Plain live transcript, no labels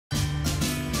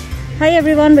Hi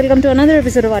everyone, welcome to another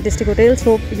episode of Artisticco Tales.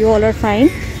 Hope you all are fine.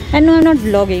 And no, I'm not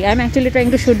vlogging. I'm actually trying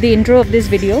to shoot the intro of this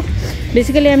video.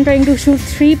 Basically, I'm trying to shoot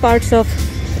 3 parts of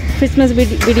Christmas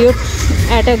video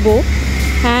at a go.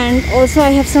 And also I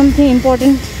have something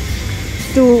important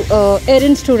to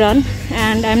errands to run,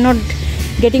 and I'm not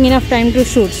getting enough time to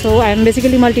shoot. So I'm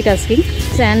basically multitasking.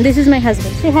 And this is my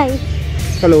husband. Say hi.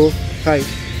 Hello. Hi.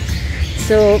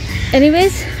 So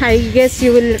anyways, I guess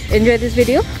you will enjoy this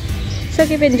video. So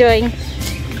keep enjoying.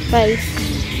 Bye.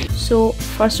 So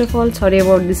first of all, sorry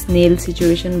about this nail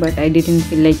situation, but I didn't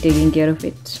feel like taking care of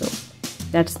it, so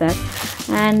that's that.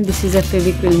 And this is a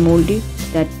Fevicryl Mouldit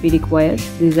that we require.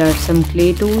 These are some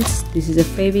clay tools. This is a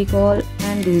Fevicol,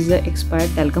 and this is the expired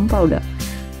talcum powder.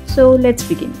 So let's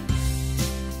begin.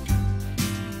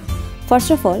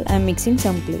 First of all, I am mixing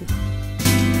some clay.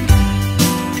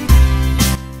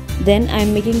 Then I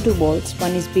am making 2 balls.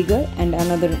 One is bigger and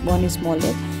another one is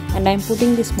smaller. And I am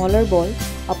putting the smaller ball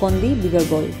upon the bigger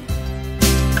ball.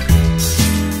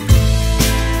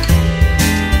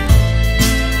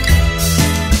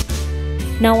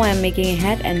 Now I am making a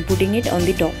hat and putting it on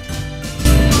the top.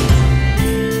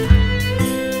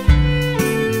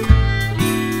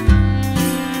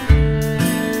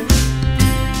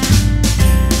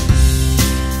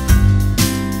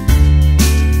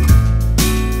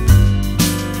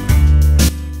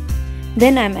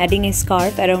 Then I am adding a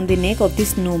scarf around the neck of the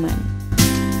snowman.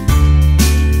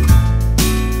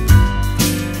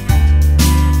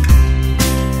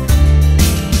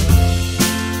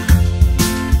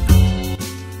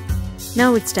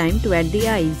 Now it's time to add the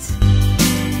eyes.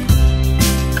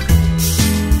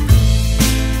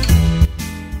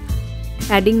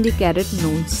 Adding the carrot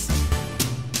nose.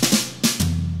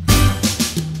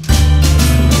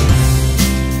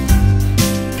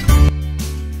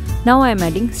 Now I am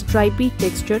adding stripy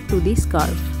texture to the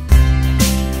scarf.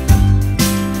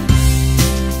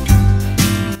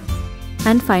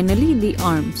 And finally the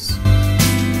arms.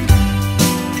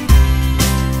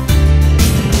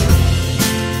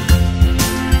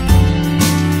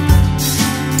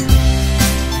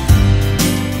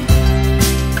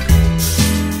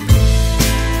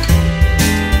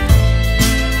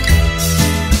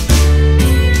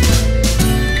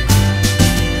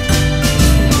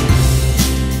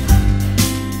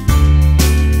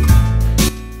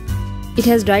 It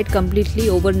has dried completely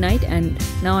overnight, and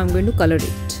now I'm going to color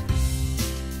it.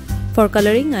 For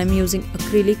coloring, I'm using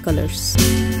acrylic colors.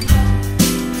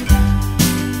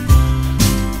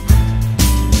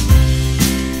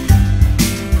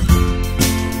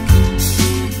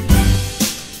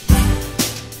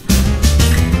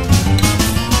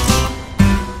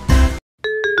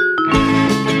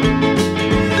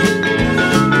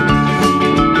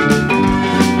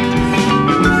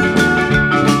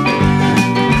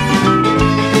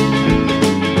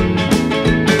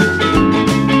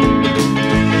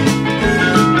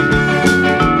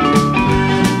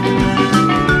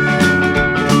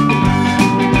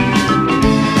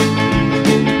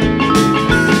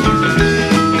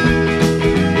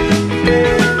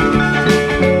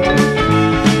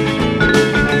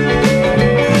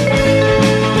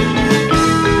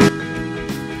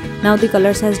 Now the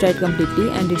colors has dried completely,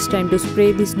 and it's time to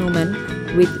spray the snowman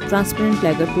with transparent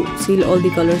lacquer to seal all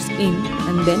the colors in,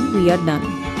 and then we are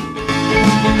done.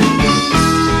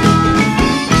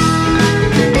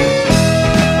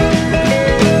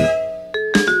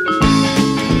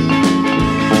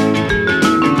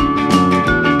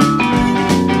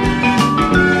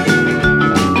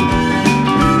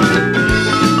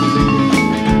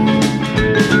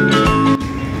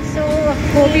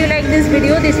 Hope you like this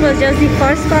video. This was just the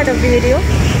first part of the video.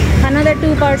 Another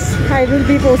 2 parts I will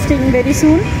be posting very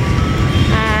soon.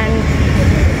 And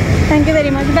thank you very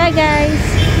much. Bye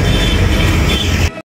guys.